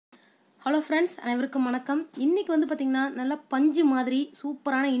Hello friends, அனைவருக்கும் வணக்கம். இன்றைக்கி வந்து பார்த்திங்கன்னா நல்லா பஞ்சு மாதிரி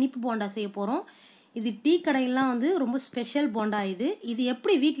சூப்பரான இனிப்பு போண்டா செய்ய போகிறோம். இது டீ கடையெல்லாம் வந்து ரொம்ப ஸ்பெஷல் போண்டா. இது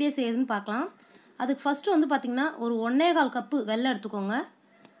எப்படி வீட்டிலேயே செய்யுதுன்னு பார்க்கலாம். அதுக்கு ஃபஸ்ட்டு வந்து பார்த்திங்கன்னா ஒரு 1.25 கப்பு வெல்லம் எடுத்துக்கோங்க.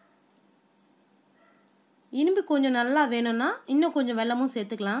 இனிப்பு கொஞ்சம் நல்லா வேணும்னா இன்னும் கொஞ்சம் வெல்லமும்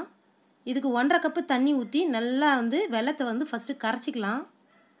சேர்த்துக்கலாம். இதுக்கு 1.5 கப்பு தண்ணி ஊற்றி நல்லா வந்து வெல்லத்தை வந்து ஃபஸ்ட்டு கரைச்சிக்கலாம்.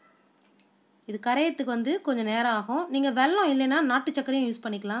 இது கரையத்துக்கு வந்து கொஞ்சம் நேரம் ஆகும். நீங்கள் வெல்லம் இல்லைன்னா நாட்டு சர்க்கரையும் யூஸ்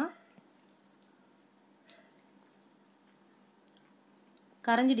பண்ணிக்கலாம்.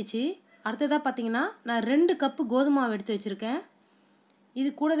 கரைஞ்சிடுச்சு. அடுத்ததாக பார்த்திங்கன்னா நான் 2 கப்பு கோதுமை மாவு எடுத்து வச்சுருக்கேன். இது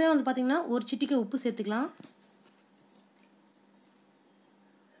கூடவே வந்து பார்த்திங்கன்னா ஒரு சிட்டிகை உப்பு சேர்த்துக்கலாம்.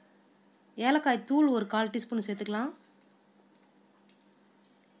 ஏலக்காய் தூள் ஒரு 1/4 டீஸ்பூன் சேர்த்துக்கலாம்.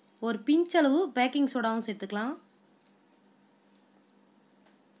 ஒரு பிஞ்ச் அளவு பேக்கிங் சோடாவும் சேர்த்துக்கலாம்.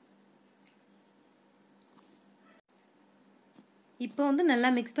 இப்போ வந்து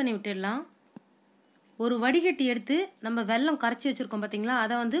நல்லா மிக்ஸ் பண்ணி விட்டுடலாம். ஒரு வடிகட்டி எடுத்து நம்ம வெல்லம் கரைச்சி வச்சுருக்கோம் பார்த்திங்களா,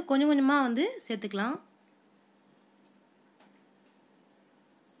 அதை வந்து கொஞ்சம் கொஞ்சமாக வந்து சேர்த்துக்கலாம்.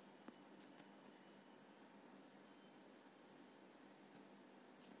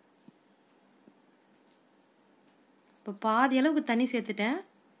 இப்போ பாதி அளவுக்கு தண்ணி சேர்த்துட்டேன்.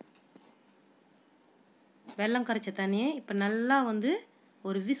 வெல்லம் கரைச்ச தண்ணியை இப்போ நல்லா வந்து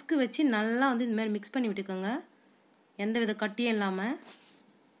ஒரு விஸ்கு வச்சு நல்லா வந்து இந்த மாதிரி மிக்ஸ் பண்ணி விட்டுக்கோங்க, எந்த வித கட்டியும் இல்லாமல்.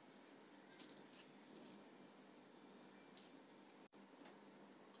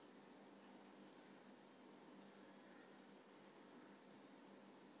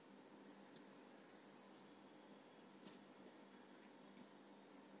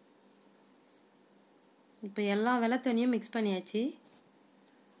 இப்போ எல்லா வெல்லத்தண்ணியும் மிக்ஸ் பண்ணியாச்சு.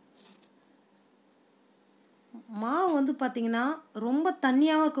 மாவு வந்து பார்த்திங்கன்னா ரொம்ப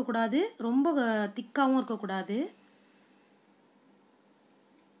தண்ணியாகவும் இருக்கக்கூடாது, ரொம்ப திக்காகவும் இருக்கக்கூடாது.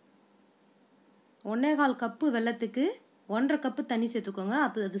 1.25 கப்பு வெல்லத்துக்கு 1.5 கப்பு தண்ணி சேர்த்துக்கோங்க.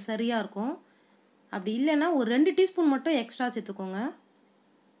 அது சரியாக இருக்கும். அப்படி இல்லைன்னா ஒரு 2 டீஸ்பூன் மட்டும் எக்ஸ்ட்ரா சேர்த்துக்கோங்க.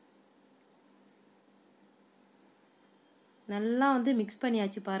 நல்லா வந்து மிக்ஸ்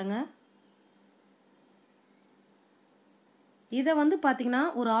பண்ணியாச்சு பாருங்கள். இதை வந்து பார்த்திங்கன்னா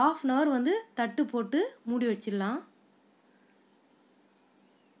ஒரு 1/2 hour வந்து தட்டு போட்டு மூடி வச்சிடலாம்.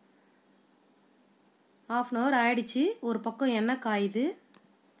 1/2 hour ஆயிடுச்சு. ஒரு பக்கம் எண்ணெய் காயுது.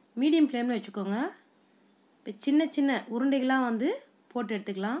 மீடியம் ஃப்ளேமில் வச்சுக்கோங்க. இப்போ சின்ன சின்ன உருண்டைகளாக வந்து போட்டு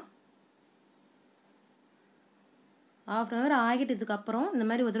எடுத்துக்கலாம். 1/2 hour ஆகிட்டதுக்கப்புறம் இந்த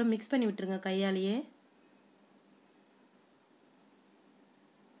மாதிரி ஒரு தடவை மிக்ஸ் பண்ணி விட்டுருங்க கையாலேயே.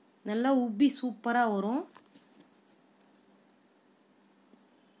 நல்லா உப்பி சூப்பராக வரும்.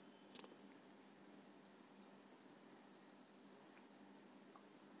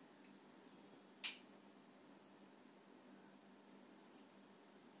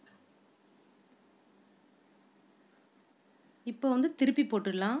 இப்போ வந்து திருப்பி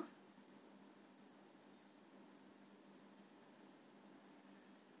போட்டுடலாம்.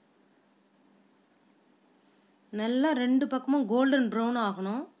 நல்லா 2 பக்கமும் கோல்டன் ப்ரௌன்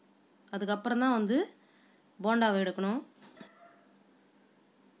ஆகணும். அதுக்கப்புறம் தான் வந்து போண்டாவை எடுக்கணும்.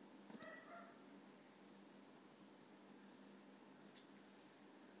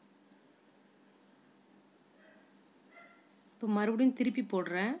 இப்போ மறுபடியும் திருப்பி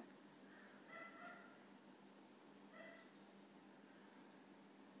போடுறேன்.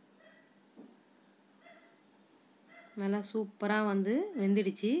 நல்லா சூப்பராக வந்து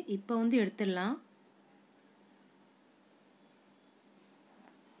வெந்துடுச்சு. இப்போ வந்து எடுத்துடலாம்.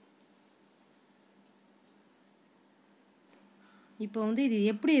 இப்போ வந்து இது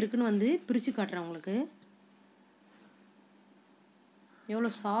எப்படி இருக்குன்னு வந்து பிரித்து காட்டுறேன் உங்களுக்கு.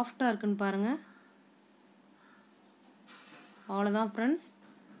 எவ்வளோ சாஃப்டாக இருக்குன்னு பாருங்கள். அவ்வளோதான் ஃப்ரெண்ட்ஸ்,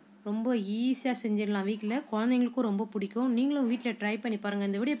 ரொம்ப ஈஸியாக செஞ்சிடலாம். வீட்டில் குழந்தைங்களுக்கும் ரொம்ப பிடிக்கும். நீங்களும் வீட்டில் ட்ரை பண்ணி பாருங்கள்.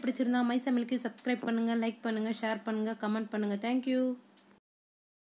 இந்த வீடியோ பிடிச்சிருந்தா மை சமையலுக்கு சப்ஸ்கிரைப் பண்ணுங்கள், லைக் பண்ணுங்கள், ஷேர் பண்ணுங்கள், கமெண்ட் பண்ணுங்கள். தேங்க்யூ.